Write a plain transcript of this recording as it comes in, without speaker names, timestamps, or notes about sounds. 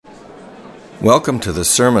Welcome to the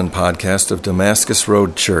sermon podcast of Damascus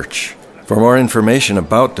Road Church. For more information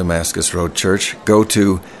about Damascus Road Church, go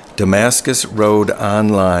to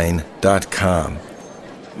damascusroadonline.com.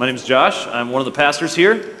 My name is Josh. I'm one of the pastors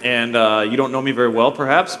here, and you don't know me very well,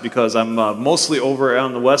 perhaps, because I'm mostly over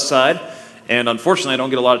on the west side, and unfortunately, I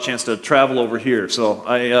don't get a lot of chance to travel over here. So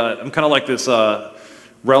I'm kind of like this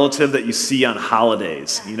relative that you see on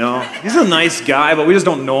holidays. You know, he's a nice guy, but we just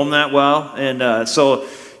don't know him that well, and so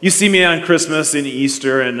you see me on Christmas and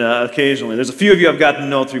Easter, and occasionally. There's a few of you I've gotten to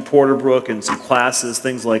know through Porterbrook and some classes,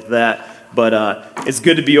 things like that. But it's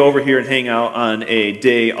good to be over here and hang out on a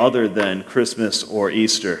day other than Christmas or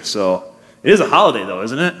Easter. So it is a holiday, though,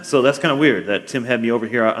 isn't it? So that's kind of weird that Tim had me over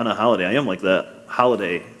here on a holiday. I am like that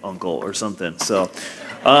holiday uncle or something. So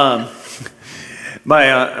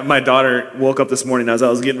my daughter woke up this morning as I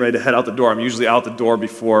was getting ready to head out the door. I'm usually out the door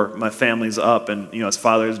before my family's up, and it's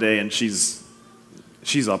Father's Day, and she's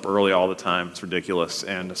up early all the time. It's ridiculous.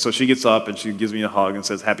 And so she gets up and she gives me a hug and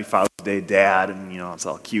says, "Happy Father's Day, Dad." And, it's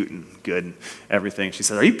all cute and good and everything. She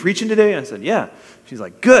said, "Are you preaching today?" And I said, "Yeah." She's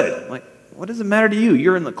like, "Good." I'm like, "What does it matter to you?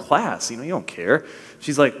 You're in the class. You don't care."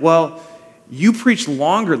 She's like, "Well, you preach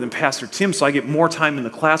longer than Pastor Tim, so I get more time in the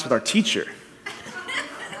class with our teacher."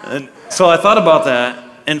 And so I thought about that.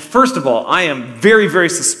 And first of all, I am very, very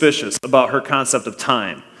suspicious about her concept of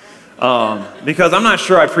time. Because I'm not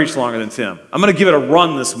sure I preach longer than Tim. I'm going to give it a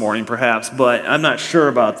run this morning, perhaps, but I'm not sure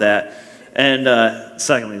about that. And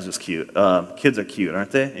secondly, it's just cute. Kids are cute, aren't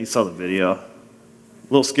they? You saw the video. A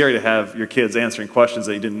little scary to have your kids answering questions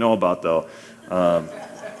that you didn't know about, though.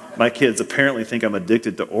 My kids apparently think I'm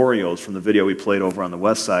addicted to Oreos from the video we played over on the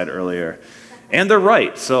west side earlier. And they're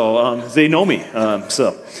right, so they know me. All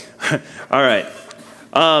right.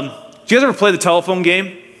 Do you guys ever play the telephone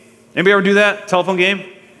game? Anybody ever do that, telephone game?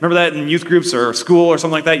 Remember that in youth groups or school or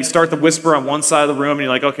something like that? You start the whisper on one side of the room, and you're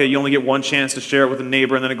like, okay, you only get one chance to share it with a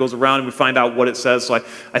neighbor, and then it goes around, and we find out what it says. So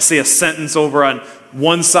I say a sentence over on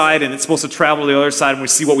one side, and it's supposed to travel to the other side, and we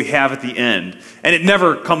see what we have at the end. And it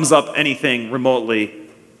never comes up anything remotely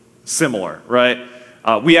similar, right?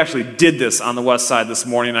 We actually did this on the west side this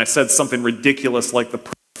morning, and I said something ridiculous like the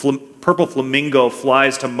purple flamingo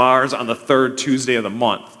flies to Mars on the third Tuesday of the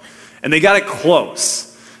month. And they got it close.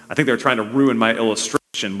 I think they were trying to ruin my illustration,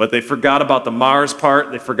 but they forgot about the Mars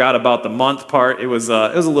part. They forgot about the month part. It was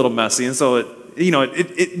a little messy, and so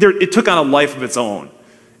it took on a life of its own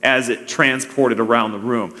as it transported around the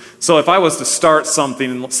room. So if I was to start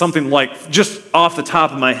something like just off the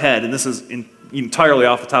top of my head, and this is entirely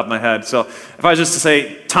off the top of my head. So if I was just to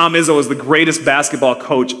say Tom Izzo is the greatest basketball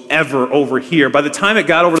coach ever over here, by the time it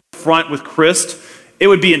got over the front with Chris, it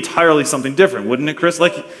would be entirely something different, wouldn't it, Chris?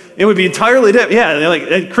 Like, it would be entirely different. Yeah,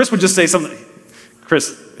 and Chris would just say something.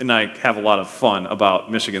 Chris and I have a lot of fun about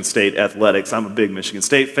Michigan State athletics. I'm a big Michigan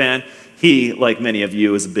State fan. He, like many of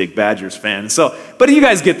you, is a big Badgers fan. So, but you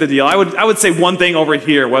guys get the deal. I would say one thing over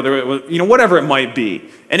here, whether it was, whatever it might be,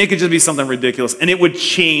 and it could just be something ridiculous, and it would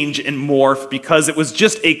change and morph because it was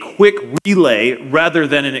just a quick relay rather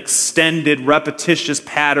than an extended, repetitious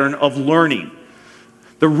pattern of learning.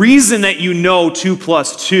 The reason that you know 2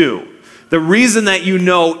 plus 2, the reason that you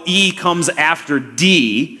know E comes after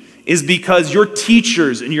D is because your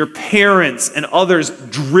teachers and your parents and others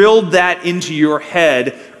drilled that into your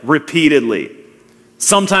head repeatedly,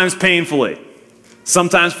 sometimes painfully.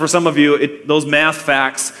 Sometimes for some of you, those math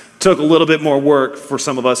facts took a little bit more work for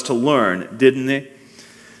some of us to learn, didn't they?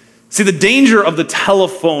 See, the danger of the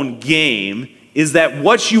telephone game is that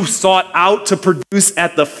what you sought out to produce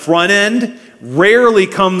at the front end rarely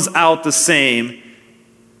comes out the same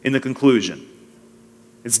in the conclusion.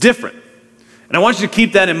 It's different. And I want you to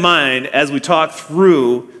keep that in mind as we talk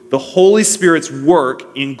through the Holy Spirit's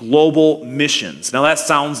work in global missions. Now that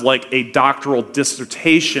sounds like a doctoral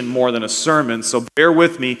dissertation more than a sermon, so bear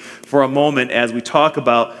with me for a moment as we talk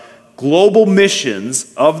about global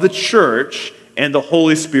missions of the church and the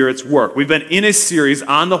Holy Spirit's work. We've been in a series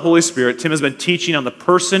on the Holy Spirit. Tim has been teaching on the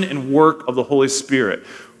person and work of the Holy Spirit.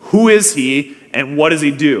 Who is he and what does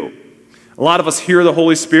he do? A lot of us hear the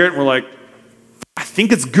Holy Spirit and we're like, I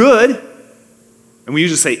think it's good. And we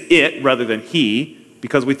usually say it rather than he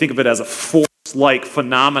because we think of it as a force-like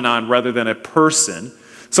phenomenon rather than a person.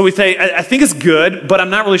 So we say, I think it's good, but I'm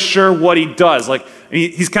not really sure what he does.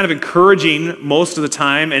 He's kind of encouraging most of the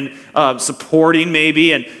time and supporting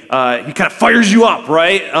maybe, and he kind of fires you up,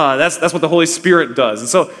 right? That's what the Holy Spirit does. And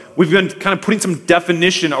so we've been kind of putting some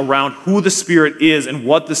definition around who the Spirit is and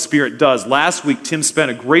what the Spirit does. Last week, Tim spent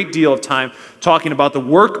a great deal of time talking about the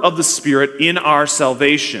work of the Spirit in our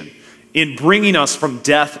salvation. in bringing us from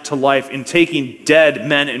death to life, in taking dead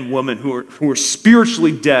men and women who are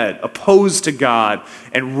spiritually dead, opposed to God,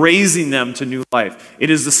 and raising them to new life. It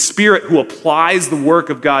is the Spirit who applies the work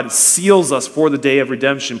of God and seals us for the day of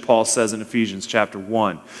redemption, Paul says in Ephesians chapter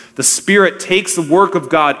 1. The Spirit takes the work of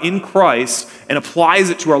God in Christ and applies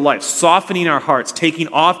it to our life, softening our hearts, taking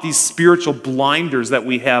off these spiritual blinders that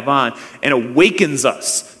we have on, and awakens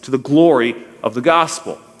us to the glory of the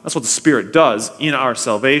gospel. That's what the Spirit does in our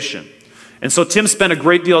salvation. And so Tim spent a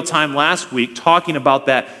great deal of time last week talking about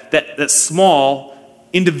that small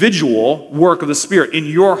individual work of the Spirit in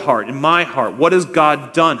your heart, in my heart. What has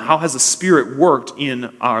God done? How has the Spirit worked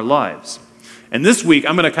in our lives? And this week,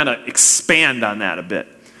 I'm going to kind of expand on that a bit.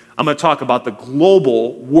 I'm going to talk about the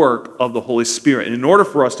global work of the Holy Spirit. And in order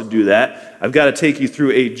for us to do that, I've got to take you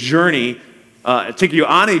through a journey, take you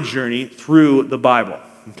on a journey through the Bible.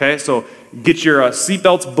 Okay, so get your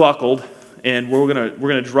seatbelts buckled. And we're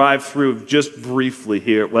gonna drive through just briefly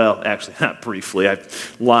here. Well, actually, not briefly. I'm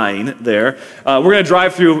lying there. We're gonna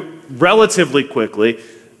drive through relatively quickly.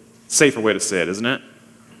 Safer way to say it, isn't it?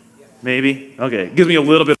 Maybe? Okay. Gives me a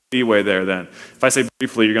little bit of leeway there then. If I say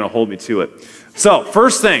briefly, you're gonna hold me to it. So,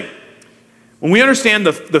 first thing, when we understand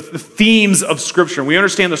the themes of Scripture, we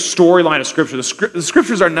understand the storyline of Scripture, the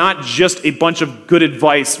Scriptures are not just a bunch of good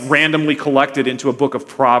advice randomly collected into a book of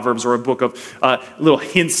Proverbs or a book of little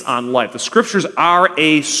hints on life. The Scriptures are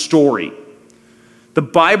a story. The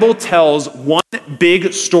Bible tells one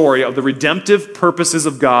big story of the redemptive purposes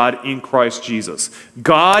of God in Christ Jesus.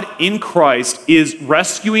 God in Christ is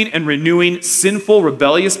rescuing and renewing sinful,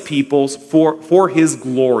 rebellious peoples for His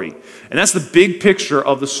glory. And that's the big picture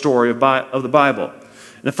of the story of the Bible.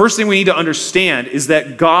 And the first thing we need to understand is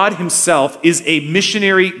that God Himself is a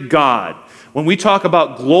missionary God. When we talk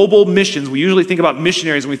about global missions, we usually think about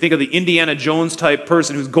missionaries when we think of the Indiana Jones type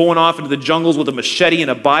person who's going off into the jungles with a machete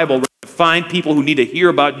and a Bible to find people who need to hear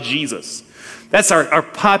about Jesus. That's our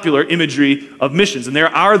popular imagery of missions. And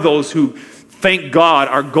there are those who, thank God,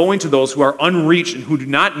 are going to those who are unreached and who do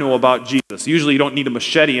not know about Jesus. Usually you don't need a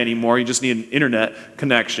machete anymore, you just need an internet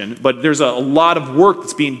connection. But there's a lot of work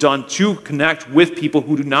that's being done to connect with people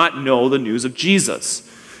who do not know the news of Jesus.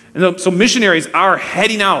 And so missionaries are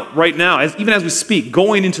heading out right now, even as we speak,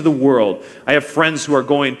 going into the world. I have friends who are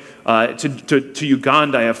going to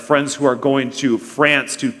Uganda. I have friends who are going to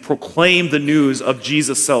France to proclaim the news of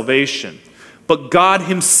Jesus' salvation. But God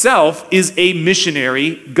Himself is a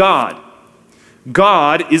missionary God.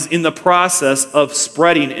 God is in the process of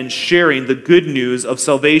spreading and sharing the good news of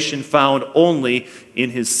salvation found only in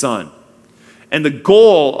His Son. And the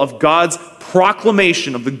goal of God's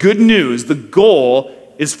proclamation of the good news, the goal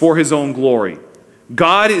is for His own glory.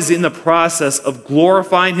 God is in the process of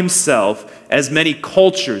glorifying Himself as many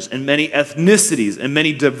cultures and many ethnicities and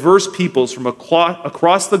many diverse peoples from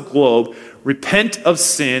across the globe repent of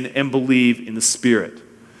sin and believe in the Spirit.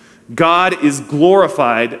 God is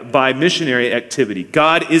glorified by missionary activity.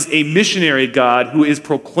 God is a missionary God who is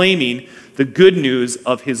proclaiming the good news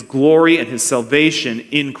of His glory and His salvation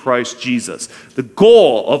in Christ Jesus. The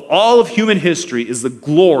goal of all of human history is the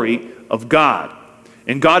glory of God.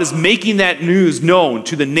 And God is making that news known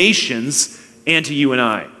to the nations and to you and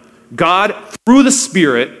I. God, through the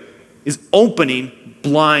Spirit, is opening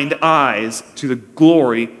blind eyes to the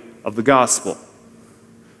glory of the gospel.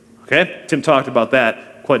 Okay? Tim talked about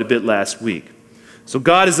that quite a bit last week. So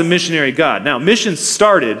God is a missionary God. Now, mission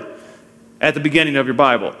started at the beginning of your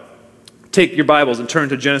Bible. Take your Bibles and turn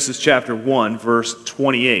to Genesis chapter 1, verse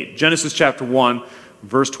 28. Genesis chapter 1,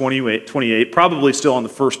 verse 28, probably still on the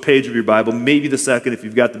first page of your Bible, maybe the second if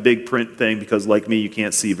you've got the big print thing, because like me, you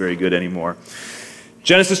can't see very good anymore.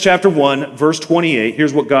 Genesis chapter 1, verse 28,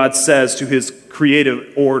 here's what God says to His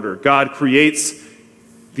creative order. God creates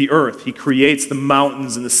the earth. He creates the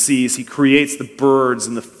mountains and the seas. He creates the birds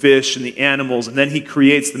and the fish and the animals. And then He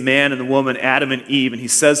creates the man and the woman, Adam and Eve. And He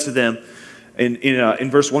says to them in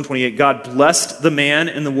verse 128, God blessed the man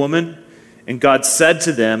and the woman, and God said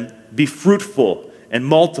to them, be fruitful and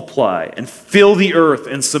multiply and fill the earth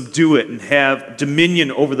and subdue it and have dominion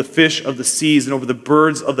over the fish of the seas and over the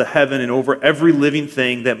birds of the heaven and over every living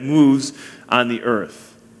thing that moves on the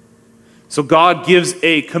earth. So God gives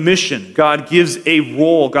a commission. God gives a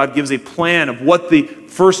role. God gives a plan of what the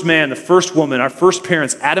first man, the first woman, our first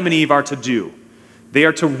parents, Adam and Eve, are to do. They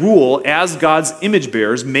are to rule as God's image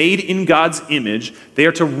bearers, made in God's image. They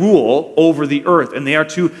are to rule over the earth, and they are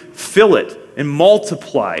to fill it and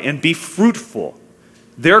multiply and be fruitful.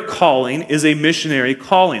 Their calling is a missionary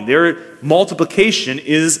calling. Their multiplication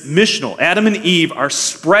is missional. Adam and Eve are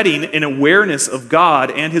spreading an awareness of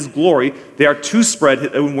God and His glory. They are to spread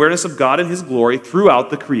an awareness of God and His glory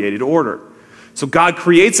throughout the created order. So God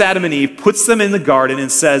creates Adam and Eve, puts them in the garden,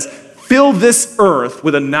 and says, fill this earth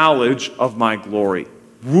with a knowledge of my glory.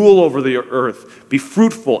 Rule over the earth, be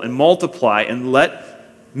fruitful and multiply, and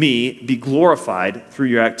let me be glorified through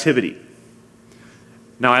your activity.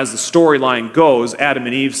 Now, as the storyline goes, Adam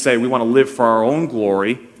and Eve say, we want to live for our own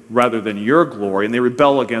glory rather than your glory, and they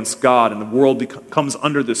rebel against God, and the world comes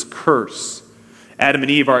under this curse. Adam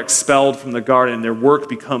and Eve are expelled from the garden, and their work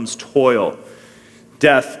becomes toil.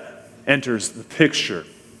 Death enters the picture.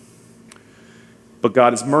 But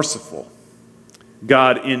God is merciful.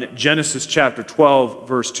 God, in Genesis chapter 12,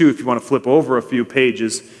 verse 2, if you want to flip over a few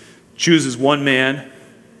pages, chooses one man,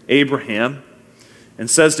 Abraham, and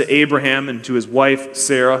says to Abraham and to his wife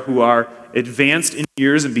Sarah, who are advanced in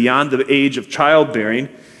years and beyond the age of childbearing,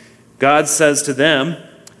 God says to them,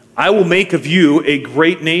 I will make of you a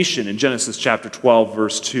great nation, in Genesis chapter 12,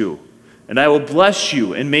 verse 2. And I will bless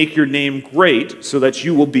you and make your name great so that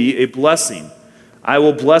you will be a blessing. I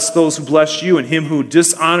will bless those who bless you, and him who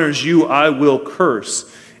dishonors you I will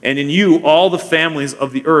curse. And in you all the families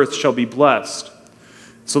of the earth shall be blessed.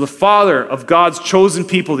 So the father of God's chosen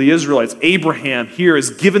people, the Israelites, Abraham, here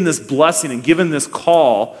is given this blessing and given this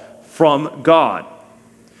call from God.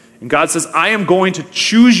 And God says, I am going to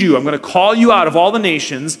choose you. I'm going to call you out of all the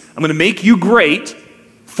nations. I'm going to make you great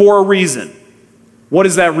for a reason. What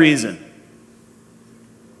is that reason?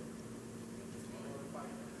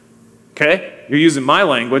 Okay, you're using my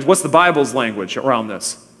language. What's the Bible's language around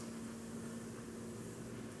this?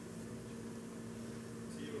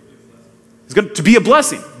 It's going to be a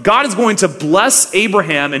blessing. God is going to bless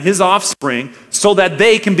Abraham and his offspring so that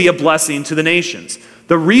they can be a blessing to the nations.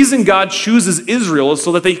 The reason God chooses Israel is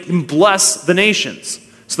so that they can bless the nations,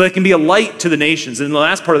 so that they can be a light to the nations. And the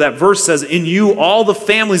last part of that verse says, in you all the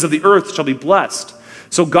families of the earth shall be blessed.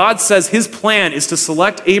 So God says his plan is to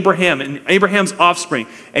select Abraham and Abraham's offspring,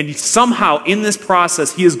 and somehow in this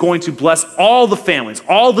process he is going to bless all the families,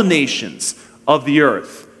 all the nations of the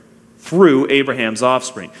earth through Abraham's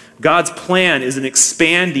offspring. God's plan is an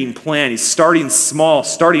expanding plan. He's starting small,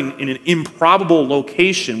 starting in an improbable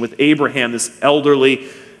location with Abraham, this elderly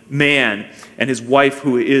man, and his wife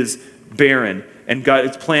who is barren. And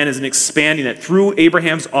God's plan is an expanding that through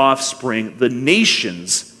Abraham's offspring, the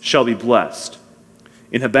nations shall be blessed.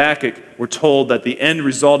 In Habakkuk, we're told that the end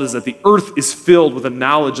result is that the earth is filled with a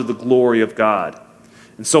knowledge of the glory of God.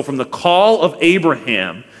 And so from the call of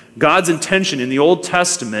Abraham, God's intention in the Old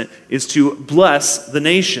Testament is to bless the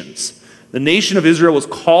nations. The nation of Israel was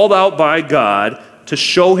called out by God to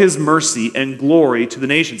show his mercy and glory to the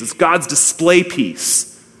nations. It's God's display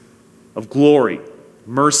piece of glory,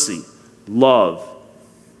 mercy, love.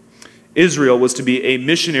 Israel was to be a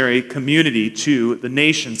missionary community to the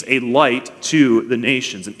nations, a light to the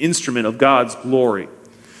nations, an instrument of God's glory.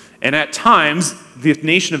 And at times, the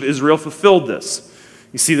nation of Israel fulfilled this.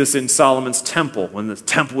 You see this in Solomon's temple, when the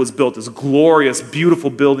temple was built, this glorious, beautiful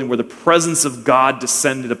building where the presence of God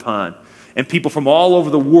descended upon. And people from all over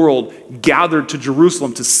the world gathered to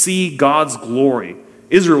Jerusalem to see God's glory.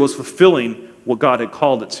 Israel was fulfilling what God had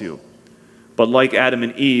called it to. But like Adam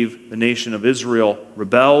and Eve, the nation of Israel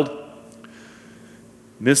rebelled,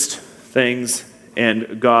 missed things,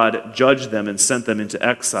 and God judged them and sent them into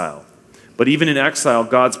exile. But even in exile,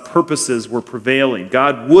 God's purposes were prevailing.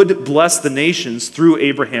 God would bless the nations through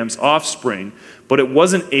Abraham's offspring, but it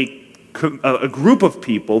wasn't a group of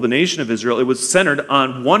people, the nation of Israel. It was centered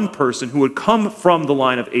on one person who would come from the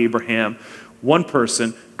line of Abraham, one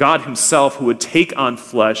person, God himself, who would take on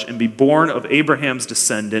flesh and be born of Abraham's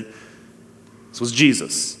descendant. This was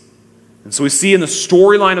Jesus. And so we see in the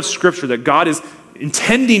storyline of Scripture that God is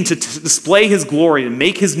intending to display his glory and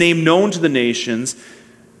make his name known to the nations.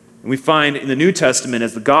 And we find in the New Testament,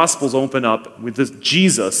 as the Gospels open up with this,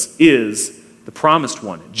 Jesus is the promised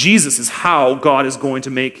one. Jesus is how God is going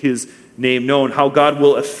to make his name known, how God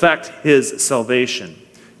will effect his salvation.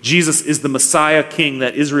 Jesus is the Messiah King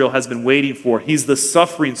that Israel has been waiting for. He's the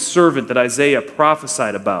suffering servant that Isaiah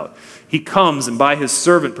prophesied about. He comes, and by his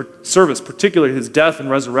service, particularly his death and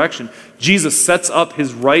resurrection, Jesus sets up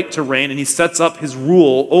his right to reign, and he sets up his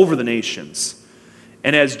rule over the nations.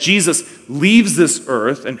 And as Jesus leaves this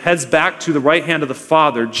earth and heads back to the right hand of the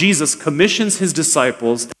Father, Jesus commissions his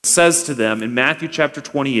disciples and says to them in Matthew chapter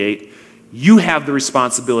 28, you have the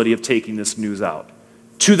responsibility of taking this news out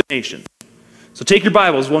to the nations. So take your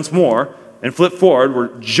Bibles once more and flip forward.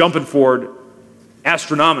 We're jumping forward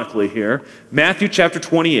astronomically here. Matthew chapter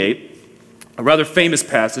 28, a rather famous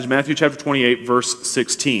passage, Matthew chapter 28, verse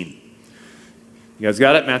 16. You guys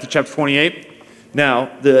got it? Matthew chapter 28.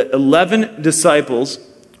 Now, the 11 disciples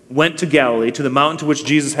went to Galilee, to the mountain to which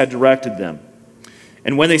Jesus had directed them.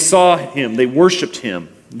 And when they saw him, they worshipped him,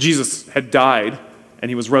 Jesus had died and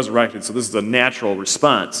he was resurrected, so this is a natural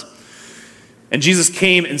response. And Jesus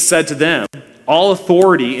came and said to them, all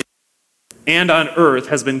authority and on earth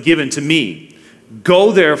has been given to me.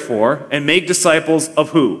 Go therefore and make disciples of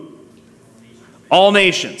who? All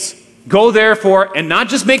nations. Go therefore and not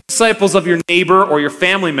just make disciples of your neighbor or your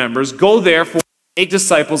family members. Go therefore and make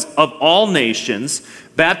disciples of all nations,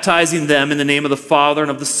 baptizing them in the name of the Father and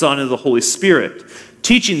of the Son and of the Holy Spirit,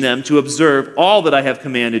 teaching them to observe all that I have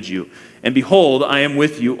commanded you. And behold, I am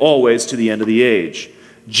with you always to the end of the age.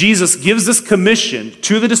 Jesus gives this commission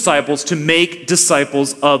to the disciples to make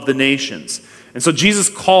disciples of the nations. And so Jesus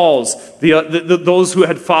calls those who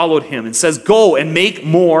had followed him and says, go and make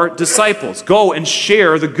more disciples. Go and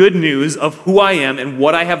share the good news of who I am and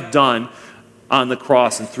what I have done on the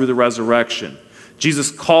cross and through the resurrection.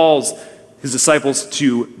 Jesus calls his disciples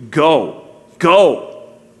to go. Go.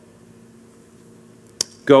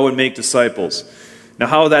 Go and make disciples. Now,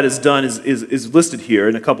 how that is done is listed here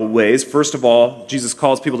in a couple of ways. First of all, Jesus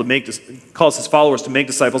calls his followers to make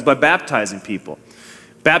disciples by baptizing people.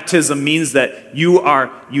 Baptism means that you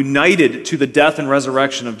are united to the death and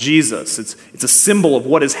resurrection of Jesus. It's a symbol of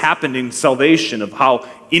what has happened in salvation, of how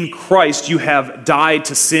in Christ you have died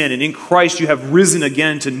to sin, and in Christ you have risen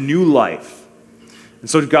again to new life. And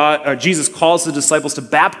so Jesus calls the disciples to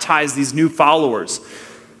baptize these new followers,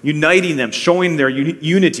 uniting them, showing their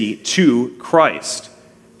unity to Christ.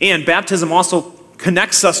 And baptism also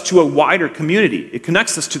connects us to a wider community. It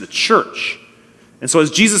connects us to the church. And so as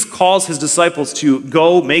Jesus calls his disciples to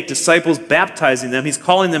go make disciples, baptizing them, he's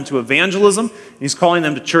calling them to evangelism, and he's calling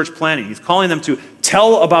them to church planting. He's calling them to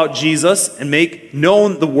tell about Jesus and make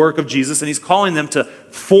known the work of Jesus, and he's calling them to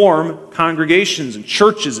form congregations and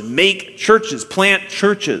churches and make churches, plant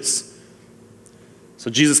churches. So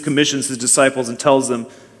Jesus commissions his disciples and tells them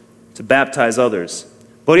to baptize others.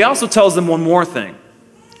 But he also tells them one more thing.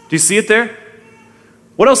 Do you see it there?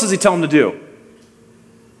 What else does he tell them to do?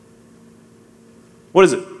 What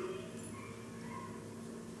is it?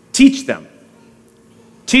 Teach them.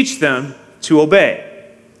 Teach them to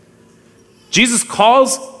obey. Jesus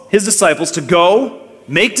calls his disciples to go,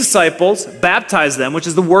 make disciples, baptize them, which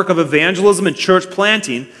is the work of evangelism and church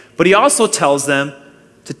planting, but he also tells them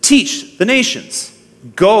to teach the nations.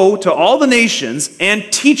 Go to all the nations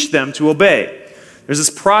and teach them to obey. There's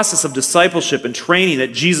this process of discipleship and training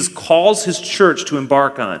that Jesus calls his church to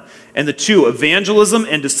embark on. And the two, evangelism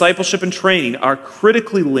and discipleship and training, are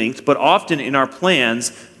critically linked, but often in our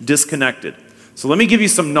plans, disconnected. So let me give you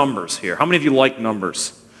some numbers here. How many of you like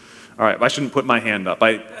numbers? All right, I shouldn't put my hand up.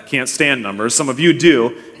 I can't stand numbers. Some of you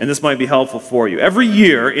do, and this might be helpful for you. Every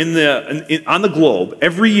year on the globe,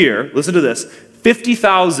 every year, listen to this,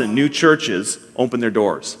 50,000 new churches open their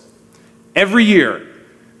doors. Every year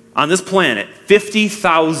on this planet,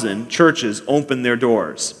 50,000 churches open their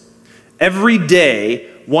doors. Every day,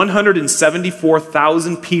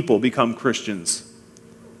 174,000 people become Christians.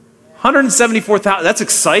 174,000, that's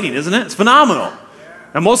exciting, isn't it? It's phenomenal.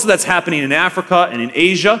 Now, most of that's happening in Africa and in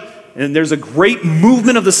Asia, and there's a great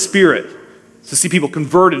movement of the Spirit to see people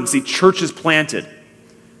converted and see churches planted.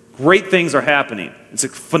 Great things are happening. It's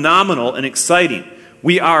phenomenal and exciting.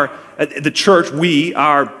 We are, at the church, we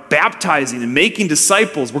are baptizing and making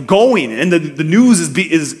disciples. We're going, and the news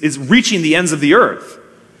is reaching the ends of the earth.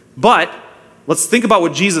 But let's think about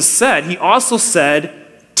what Jesus said. He also said,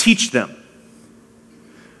 teach them.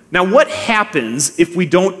 Now, what happens if we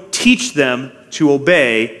don't teach them to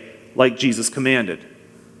obey like Jesus commanded?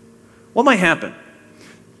 What might happen?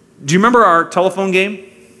 Do you remember our telephone game?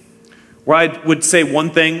 Where I would say one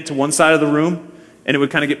thing to one side of the room, and it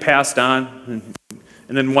would kind of get passed on.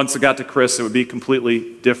 And then once it got to Chris, it would be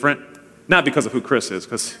completely different. Not because of who Chris is,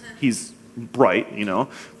 because he's bright, you know.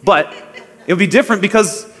 But it would be different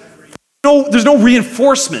because there's no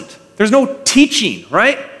reinforcement. There's no teaching,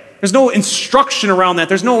 right? There's no instruction around that.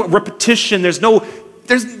 There's no repetition. There's nothing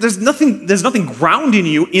grounding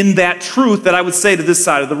you in that truth that I would say to this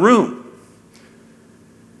side of the room.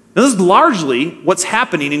 Now, this is largely what's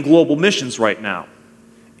happening in global missions right now.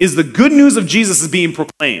 Is the good news of Jesus is being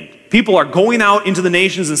proclaimed. People are going out into the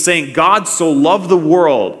nations and saying, God so loved the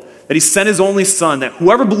world that he sent his only son, that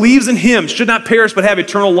whoever believes in him should not perish but have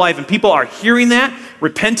eternal life. And people are hearing that,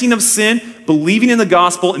 repenting of sin, believing in the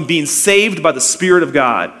gospel, and being saved by the Spirit of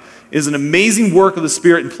God. It is an amazing work of the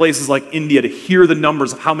Spirit in places like India to hear the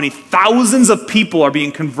numbers of how many thousands of people are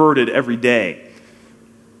being converted every day.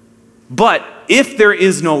 But if there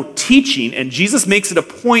is no teaching, and Jesus makes it a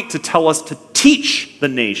point to tell us to teach the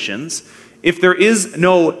nations, if there is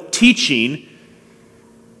no teaching,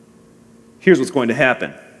 here's what's going to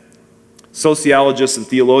happen. Sociologists and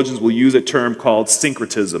theologians will use a term called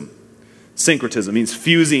syncretism. Syncretism means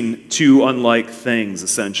fusing two unlike things,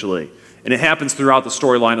 essentially. And it happens throughout the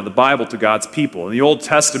storyline of the Bible to God's people. In the Old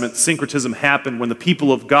Testament, syncretism happened when the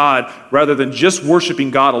people of God, rather than just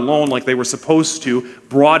worshiping God alone like they were supposed to,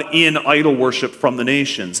 brought in idol worship from the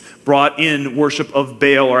nations, brought in worship of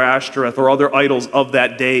Baal or Ashtoreth or other idols of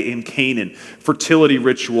that day in Canaan, fertility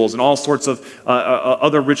rituals and all sorts of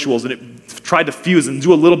other rituals, and it tried to fuse and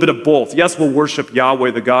do a little bit of both. Yes, we'll worship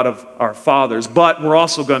Yahweh, the God of our fathers, but we're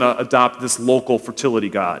also going to adopt this local fertility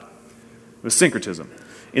god. It was syncretism.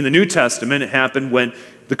 In the New Testament, it happened when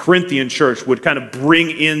the Corinthian church would kind of bring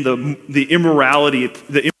in the immorality,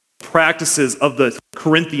 the practices of the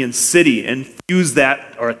Corinthian city and fuse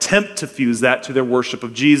that, or attempt to fuse that, to their worship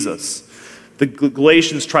of Jesus. The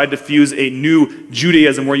Galatians tried to fuse a new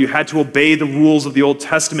Judaism where you had to obey the rules of the Old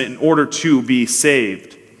Testament in order to be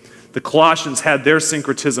saved. The Colossians had their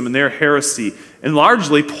syncretism and their heresy. And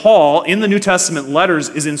largely, Paul, in the New Testament letters,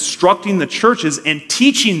 is instructing the churches and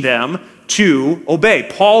teaching them to obey.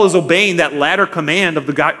 Paul is obeying that latter command of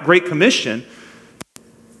the Great Commission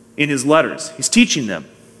in his letters. He's teaching them.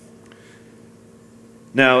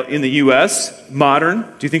 Now, in the U.S., modern,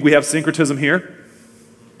 do you think we have syncretism here?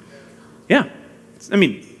 Yeah. I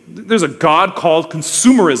mean, there's a God called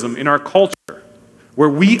consumerism in our culture, where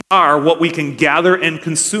we are what we can gather and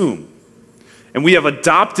consume. And we have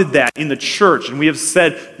adopted that in the church, and we have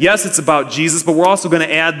said, yes, it's about Jesus, but we're also going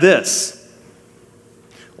to add this.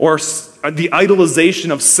 Or the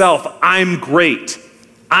idolization of self. I'm great.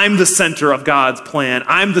 I'm the center of God's plan.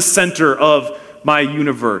 I'm the center of my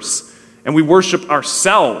universe. And we worship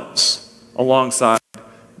ourselves alongside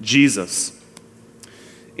Jesus.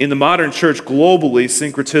 In the modern church globally,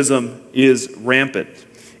 syncretism is rampant.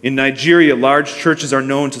 In Nigeria, large churches are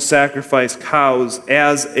known to sacrifice cows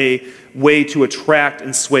as a way to attract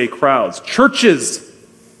and sway crowds. Churches!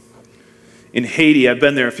 In Haiti, I've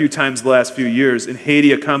been there a few times the last few years. In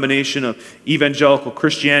Haiti, a combination of evangelical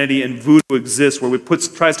Christianity and voodoo exists, where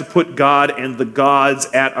tries to put God and the gods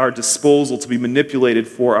at our disposal to be manipulated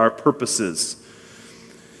for our purposes.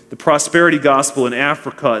 The prosperity gospel in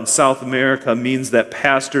Africa and South America means that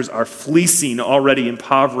pastors are fleecing already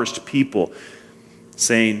impoverished people,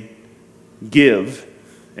 saying, give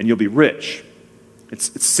and you'll be rich.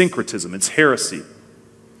 It's syncretism, it's heresy.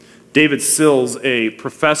 David Sills, a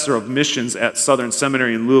professor of missions at Southern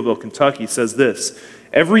Seminary in Louisville, Kentucky, says this: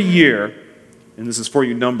 every year, and this is for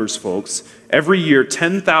you numbers folks, every year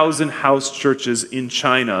 10,000 house churches in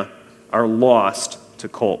China are lost to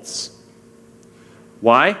cults.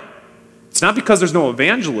 Why? It's not because there's no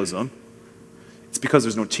evangelism, it's because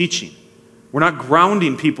there's no teaching. We're not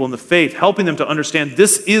grounding people in the faith, helping them to understand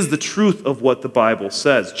this is the truth of what the Bible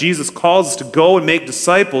says. Jesus calls us to go and make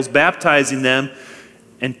disciples, baptizing them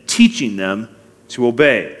and teaching them to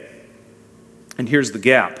obey. And here's the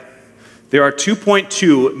gap. There are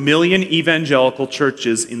 2.2 million evangelical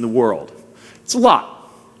churches in the world. It's a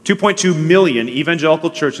lot. 2.2 million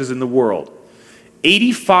evangelical churches in the world.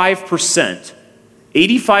 85%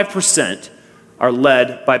 are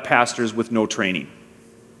led by pastors with no training.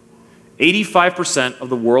 85% of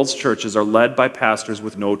the world's churches are led by pastors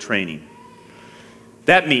with no training.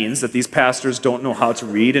 That means that these pastors don't know how to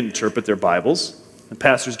read and interpret their Bibles. And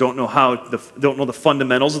pastors don't know the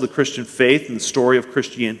fundamentals of the Christian faith and the story of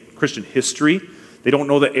Christian history. They don't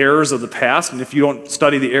know the errors of the past. And if you don't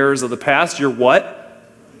study the errors of the past, you're what?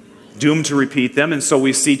 Doomed to repeat them. And so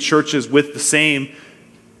we see churches with the same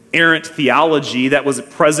errant theology that was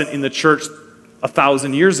present in the church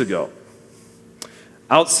 1,000 years ago.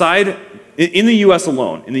 Outside, in the U.S.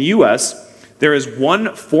 alone, in the U.S., there is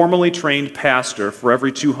one formally trained pastor for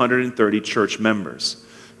every 230 church members.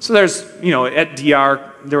 So there's, at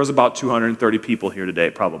DR, there was about 230 people here today,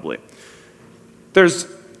 probably. There's,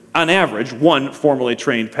 on average, one formally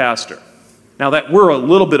trained pastor. Now, that we're a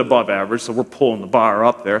little bit above average, so we're pulling the bar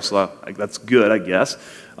up there, so that's good, I guess.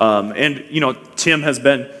 Tim has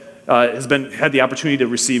had the opportunity to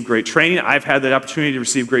receive great training. I've had the opportunity to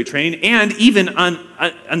receive great training. And even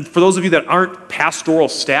and for those of you that aren't pastoral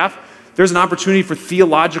staff, there's an opportunity for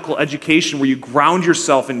theological education where you ground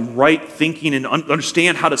yourself in right thinking and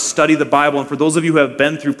understand how to study the Bible. And for those of you who have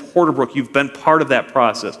been through Porterbrook, you've been part of that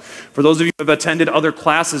process. For those of you who have attended other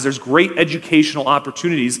classes, there's great educational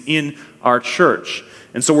opportunities in our church.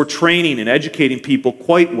 And so we're training and educating people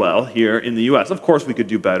quite well here in the U.S. Of course, we could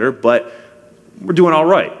do better, but we're doing all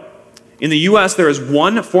right. In the U.S., there is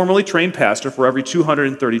one formally trained pastor for every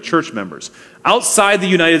 230 church members. Outside the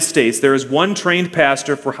United States, there is one trained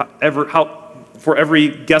pastor for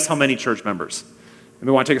every, guess how many church members?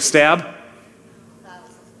 Anybody want to take a stab?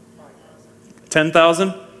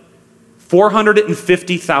 10,000?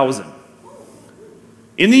 450,000.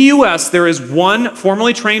 In the U.S., there is one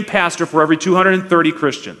formally trained pastor for every 230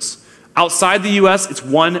 Christians. Outside the U.S., it's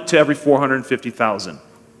one to every 450,000.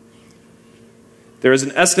 There is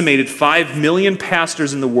an estimated 5 million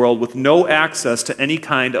pastors in the world with no access to any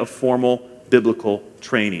kind of formal biblical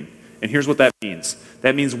training. And here's what that means.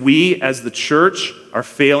 That means we, as the church, are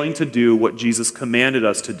failing to do what Jesus commanded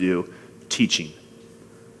us to do, teaching.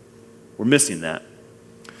 We're missing that.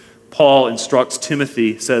 Paul instructs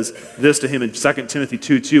Timothy, says this to him in 2 Timothy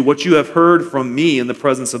 2:2, "What you have heard from me in the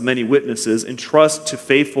presence of many witnesses, entrust to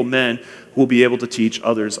faithful men who will be able to teach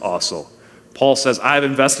others also." Paul says, I have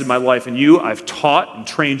invested my life in you. I've taught and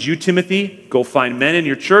trained you, Timothy. Go find men in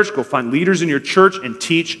your church. Go find leaders in your church and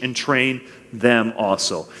teach and train them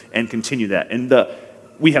also. And continue that. And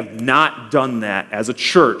we have not done that as a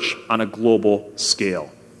church on a global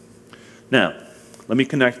scale. Now, let me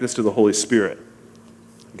connect this to the Holy Spirit.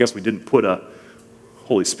 I guess we didn't put a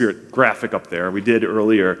Holy Spirit graphic up there. We did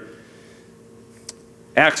earlier.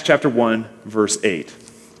 Acts chapter 1, verse 8.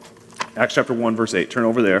 Acts chapter 1, verse 8. Turn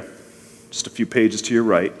over there. Just a few pages to your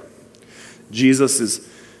right. Jesus is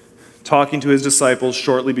talking to his disciples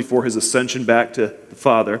shortly before his ascension back to the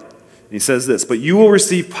Father. And he says this, "But you will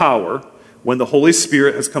receive power when the Holy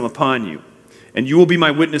Spirit has come upon you. And you will be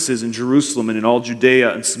my witnesses in Jerusalem and in all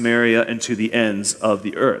Judea and Samaria and to the ends of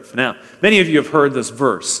the earth." Now, many of you have heard this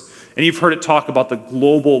verse. And you've heard it talk about the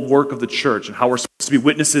global work of the church and how we're supposed to be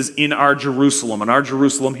witnesses in our Jerusalem. And our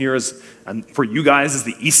Jerusalem here is, and for you guys, is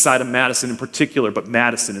the east side of Madison in particular, but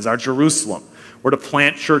Madison is our Jerusalem. We're to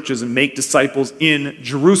plant churches and make disciples in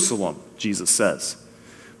Jerusalem, Jesus says.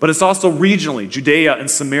 But it's also regionally, Judea and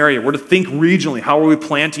Samaria. We're to think regionally. How are we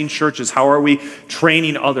planting churches? How are we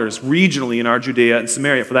training others regionally in our Judea and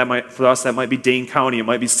Samaria? For us, that might be Dane County. It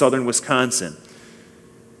might be southern Wisconsin.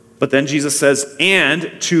 But then Jesus says,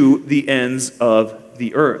 and to the ends of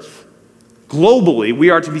the earth. Globally,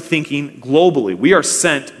 we are to be thinking globally. We are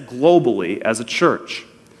sent globally as a church.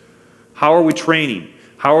 How are we training?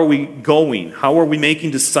 How are we going? How are we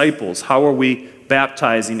making disciples? How are we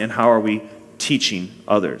baptizing? And how are we teaching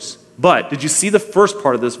others? But did you see the first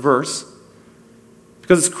part of this verse?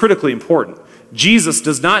 Because it's critically important. Jesus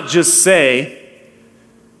does not just say,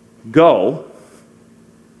 go,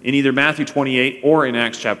 in either Matthew 28 or in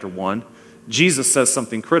Acts chapter 1, Jesus says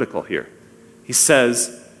something critical here. He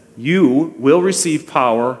says, you will receive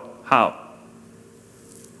power, how?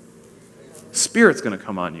 Spirit's going to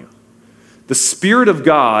come on you. The Spirit of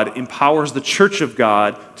God empowers the church of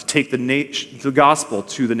God to take the gospel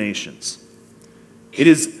to the nations. It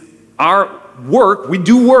is our work, we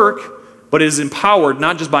do work, but it is empowered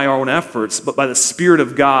not just by our own efforts, but by the Spirit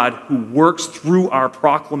of God who works through our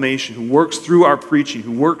proclamation, who works through our preaching,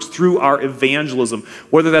 who works through our evangelism,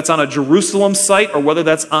 whether that's on a Jerusalem site or whether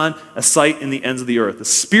that's on a site in the ends of the earth. The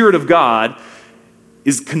Spirit of God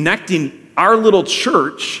is connecting our little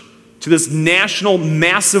church to this national,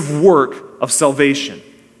 massive work of salvation.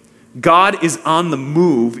 God is on the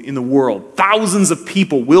move in the world. Thousands of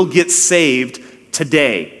people will get saved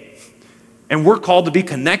today. And we're called to be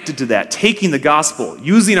connected to that, taking the gospel,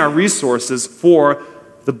 using our resources for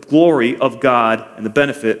the glory of God and the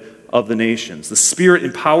benefit of the nations. The Spirit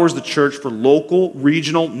empowers the church for local,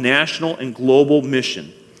 regional, national, and global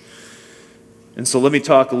mission. And so let me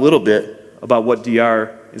talk a little bit about what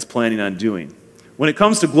DR is planning on doing. When it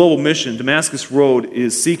comes to global mission, Damascus Road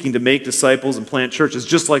is seeking to make disciples and plant churches,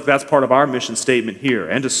 just like that's part of our mission statement here,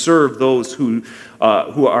 and to serve those who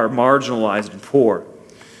are marginalized and poor.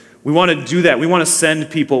 We want to do that. We want to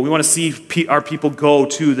send people. We want to see our people go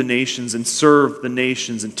to the nations and serve the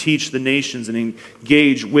nations and teach the nations and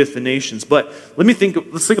engage with the nations. But let's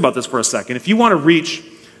think about this for a second. If you want to reach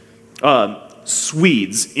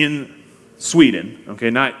Swedes in Sweden,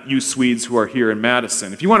 okay, not you Swedes who are here in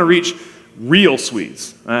Madison. If you want to reach real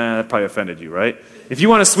Swedes, that probably offended you, right? If you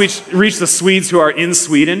want to reach the Swedes who are in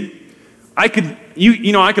Sweden, I could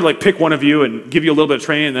like pick one of you and give you a little bit of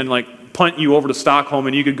training and then like punt you over to Stockholm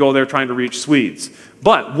and you could go there trying to reach Swedes.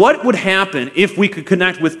 But what would happen if we could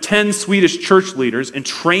connect with 10 Swedish church leaders and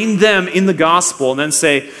train them in the gospel and then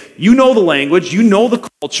say, you know the language, you know the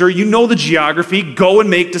culture, you know the geography, go and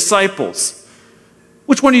make disciples?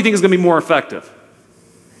 Which one do you think is going to be more effective?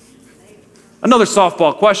 Another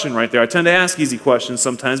softball question right there. I tend to ask easy questions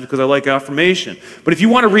sometimes because I like affirmation. But if you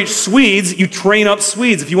want to reach Swedes, you train up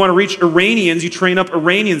Swedes. If you want to reach Iranians, you train up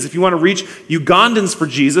Iranians. If you want to reach Ugandans for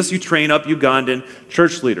Jesus, you train up Ugandan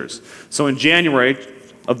church leaders. So in January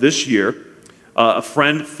of this year, a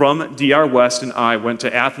friend from DR West and I went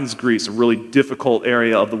to Athens, Greece, a really difficult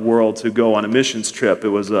area of the world to go on a missions trip. It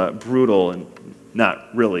was brutal and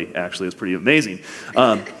not really, actually. It was pretty amazing.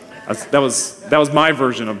 I That was my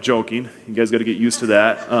version of joking. You guys got to get used to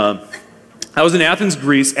that. I was in Athens,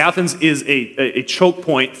 Greece. Athens is a choke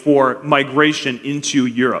point for migration into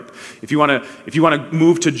Europe. If you want to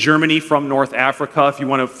move to Germany from North Africa, if you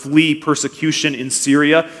want to flee persecution in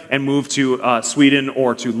Syria and move to Sweden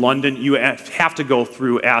or to London, you have to go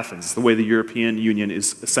through Athens. It's the way the European Union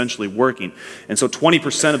is essentially working. And so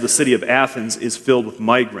 20% of the city of Athens is filled with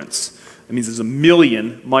migrants. That means there's 1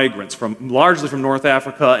 million migrants, largely from North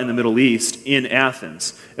Africa and the Middle East, in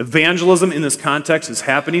Athens. Evangelism in this context is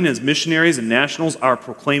happening as missionaries and nationals are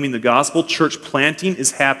proclaiming the gospel. Church planting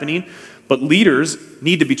is happening, but leaders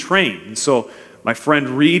need to be trained. And so my friend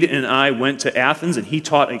Reed and I went to Athens, and he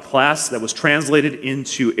taught a class that was translated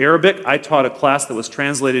into Arabic. I taught a class that was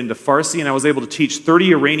translated into Farsi, and I was able to teach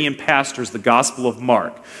 30 Iranian pastors the Gospel of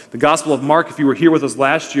Mark. The Gospel of Mark, if you were here with us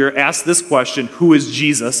last year, asks this question, who is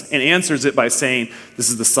Jesus? And answers it by saying, this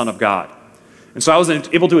is the Son of God. And so I was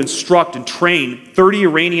able to instruct and train 30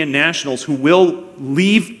 Iranian nationals who will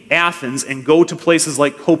leave Athens and go to places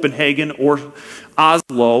like Copenhagen or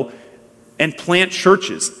Oslo and plant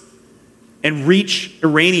churches and reach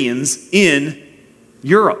Iranians in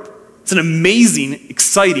Europe. It's an amazing,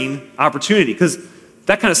 exciting opportunity because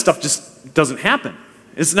that kind of stuff just doesn't happen.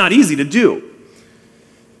 It's not easy to do.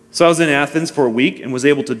 So I was in Athens for a week and was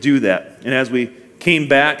able to do that. And as we came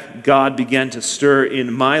back, God began to stir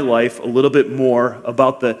in my life a little bit more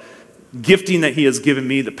about the gifting that He has given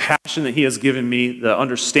me, the passion that He has given me, the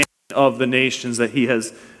understanding of the nations that He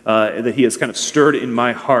has kind of stirred in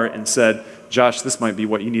my heart and said, Josh, this might be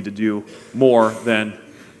what you need to do more than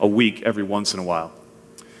a week every once in a while.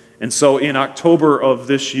 And so in October of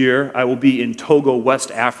this year, I will be in Togo,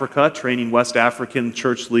 West Africa, training West African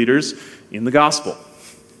church leaders in the gospel.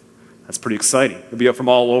 That's pretty exciting. They'll be up from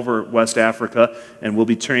all over West Africa, and we'll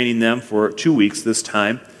be training them for 2 weeks this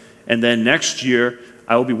time. And then next year,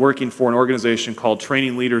 I will be working for an organization called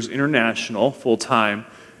Training Leaders International, full-time,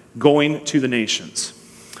 going to the nations.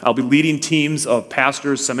 I'll be leading teams of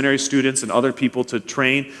pastors, seminary students, and other people to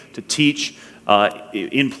train, to teach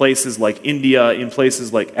in places like India, in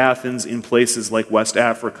places like Athens, in places like West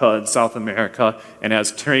Africa and South America. And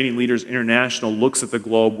as Training Leaders International looks at the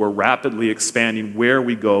globe, we're rapidly expanding where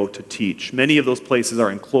we go to teach. Many of those places are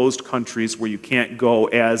enclosed countries where you can't go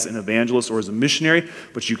as an evangelist or as a missionary,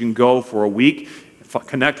 but you can go for a week,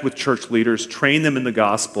 connect with church leaders, train them in the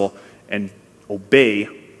gospel, and obey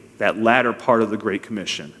that latter part of the Great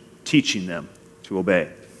Commission, teaching them to obey.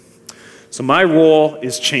 So my role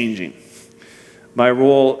is changing. My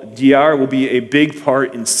role, DR, will be a big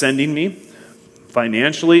part in sending me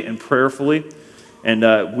financially and prayerfully,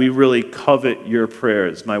 and we really covet your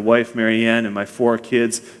prayers. My wife, Marianne, and my 4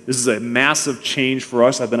 kids, this is a massive change for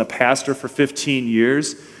us. I've been a pastor for 15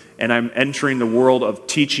 years, and I'm entering the world of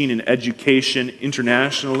teaching and education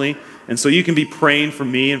internationally. And so you can be praying for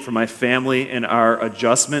me and for my family and our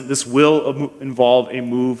adjustment. This will involve a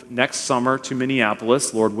move next summer to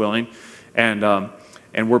Minneapolis, Lord willing. And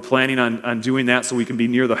we're planning on doing that so we can be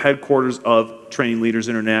near the headquarters of Training Leaders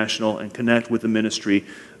International and connect with the ministry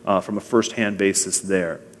from a first-hand basis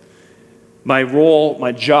there. My role,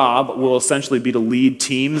 my job, will essentially be to lead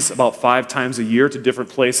teams about 5 times a year to different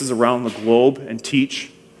places around the globe and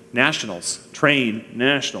teach nationals, train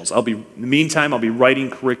nationals. In the meantime, I'll be writing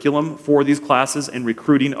curriculum for these classes and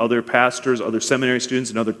recruiting other pastors, other seminary students,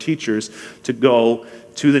 and other teachers to go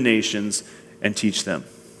to the nations and teach them.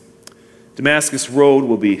 Damascus Road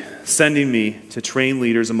will be sending me to train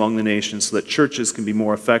leaders among the nations so that churches can be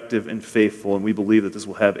more effective and faithful, and we believe that this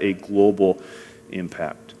will have a global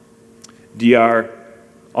impact. DR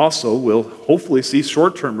also will hopefully see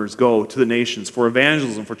short-termers go to the nations for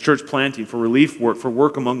evangelism, for church planting, for relief work, for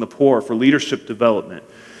work among the poor, for leadership development.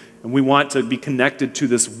 And we want to be connected to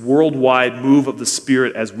this worldwide move of the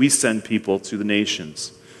Spirit as we send people to the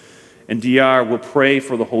nations. And DR will pray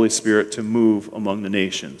for the Holy Spirit to move among the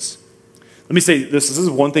nations. Let me say this is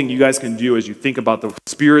one thing you guys can do as you think about the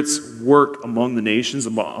Spirit's work among the nations,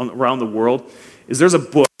 around the world, is there's a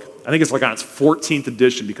book, I think it's like on its 14th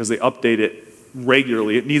edition because they update it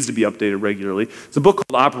regularly. It needs to be updated regularly. It's a book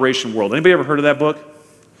called Operation World. Anybody ever heard of that book?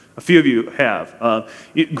 A few of you have.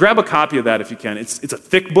 Grab a copy of that if you can. It's a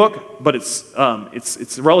thick book, but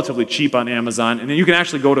it's relatively cheap on Amazon. And then you can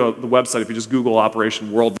actually go to the website if you just Google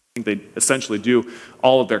Operation World. I think they essentially do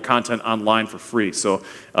all of their content online for free. So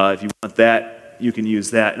if you want that, you can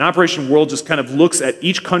use that. And Operation World just kind of looks at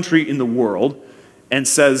each country in the world and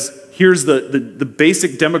says, here's the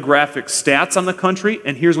basic demographic stats on the country,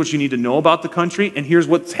 and here's what you need to know about the country, and here's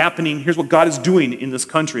what's happening, here's what God is doing in this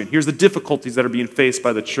country, and here's the difficulties that are being faced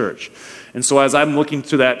by the church. And so as I'm looking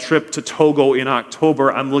to that trip to Togo in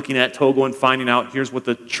October, I'm looking at Togo and finding out here's what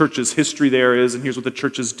the church's history there is, and here's what the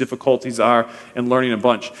church's difficulties are, and learning a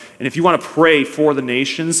bunch. And if you want to pray for the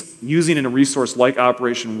nations, using a resource like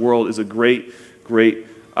Operation World is a great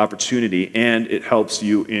opportunity, and it helps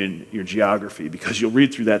you in your geography, because you'll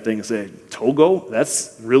read through that thing and say, Togo?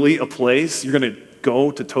 That's really a place? You're going to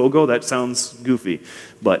go to Togo? That sounds goofy.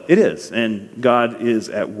 But it is, and God is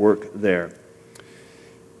at work there.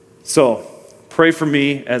 So, pray for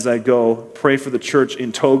me as I go. Pray for the church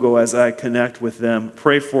in Togo as I connect with them.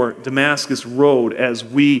 Pray for Damascus Road as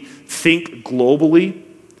we think globally,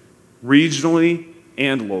 regionally,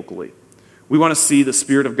 and locally. We want to see the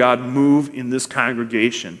Spirit of God move in this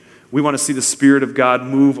congregation. We want to see the Spirit of God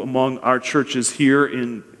move among our churches here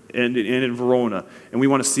in Verona. And we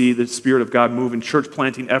want to see the Spirit of God move in church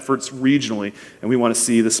planting efforts regionally. And we want to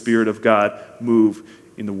see the Spirit of God move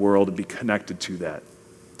in the world and be connected to that.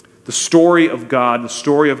 The story of God, the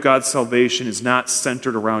story of God's salvation is not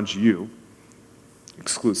centered around you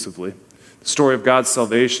exclusively. The story of God's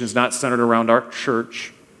salvation is not centered around our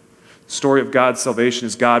church. The story of God's salvation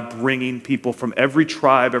is God bringing people from every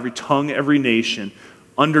tribe, every tongue, every nation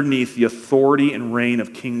underneath the authority and reign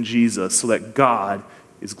of King Jesus so that God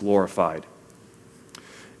is glorified.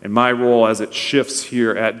 And my role as it shifts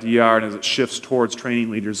here at DR and as it shifts towards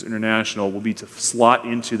Training Leaders International will be to slot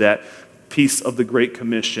into that piece of the Great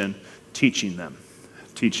Commission, teaching them.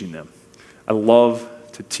 I love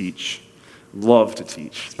to teach.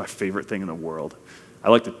 It's my favorite thing in the world. I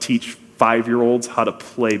like to teach 5-year-olds how to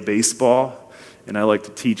play baseball, and I like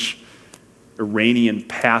to teach Iranian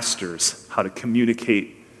pastors how to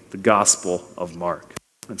communicate the gospel of Mark.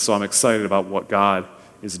 And so I'm excited about what God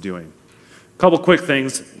is doing. A couple quick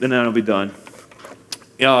things, and then I'll be done.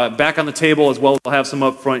 Back on the table as well, we'll have some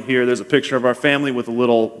up front here. There's a picture of our family with a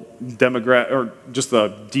little demographic, or just the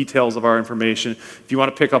details of our information. If you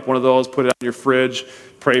want to pick up one of those, put it on your fridge,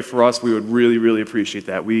 pray for us. We would really, really appreciate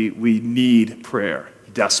that. We need prayer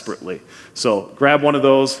desperately. So grab one of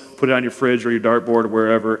those, put it on your fridge or your dartboard or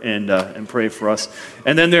wherever, and pray for us.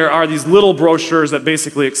 And then there are these little brochures that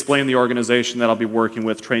basically explain the organization that I'll be working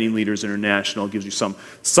with, Training Leaders International. It gives you some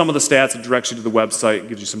of the stats, it directs you to the website, it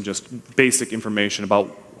gives you some just basic information about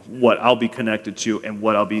what I'll be connected to and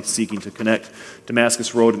what I'll be seeking to connect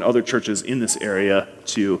Damascus Road and other churches in this area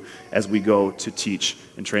to as we go to teach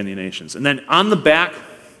and train the nations. And then on the back,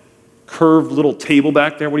 curved little table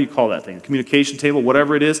back there, what do you call that thing? A communication table,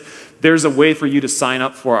 whatever it is. There's a way for you to sign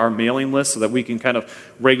up for our mailing list so that we can kind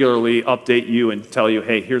of regularly update you and tell you,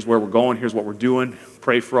 hey, here's where we're going, here's what we're doing,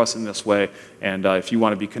 pray for us in this way. And if you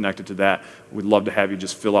want to be connected to that, we'd love to have you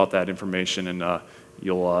just fill out that information, and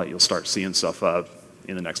you'll start seeing stuff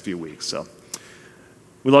in the next few weeks. So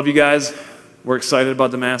we love you guys. We're excited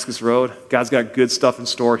about Damascus Road. God's got good stuff in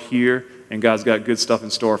store here, and God's got good stuff in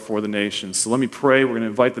store for the nations. So let me pray. We're going to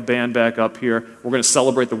invite the band back up here. We're going to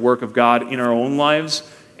celebrate the work of God in our own lives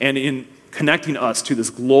and in connecting us to this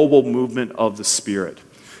global movement of the Spirit.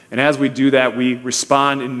 And as we do that, we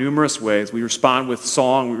respond in numerous ways. We respond with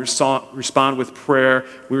song. We respond with prayer.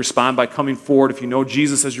 We respond by coming forward. If you know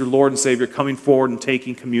Jesus as your Lord and Savior, coming forward and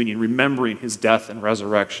taking communion, remembering his death and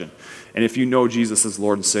resurrection. And if you know Jesus as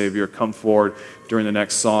Lord and Savior, come forward during the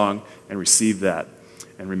next song and receive that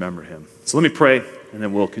and remember him. So let me pray, and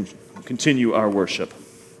then we'll continue our worship.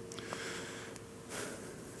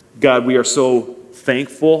 God, we are so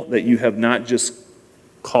thankful that you have not just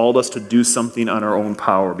called us to do something on our own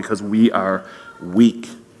power, because we are weak.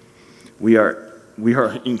 We are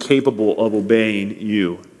incapable of obeying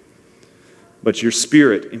you. But your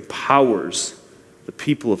Spirit empowers the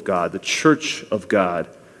people of God, the church of God,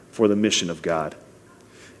 for the mission of God.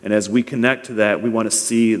 And as we connect to that, we want to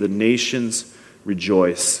see the nations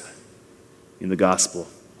rejoice in the gospel.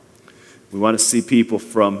 We want to see people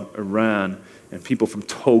from Iran and people from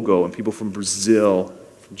Togo and people from Brazil,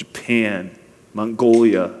 from Japan,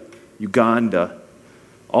 Mongolia, Uganda,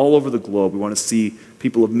 all over the globe. We want to see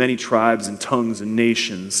people of many tribes and tongues and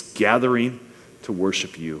nations gathering to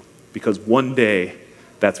worship you, because one day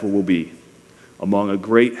that's where we'll be, among a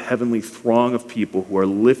great heavenly throng of people who are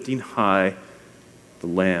lifting high the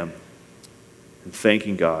Lamb and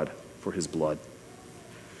thanking God for his blood.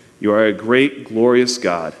 You are a great, glorious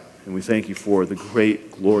God, and we thank you for the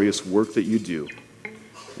great, glorious work that you do.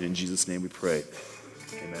 And in Jesus' name we pray.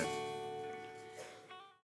 Amen.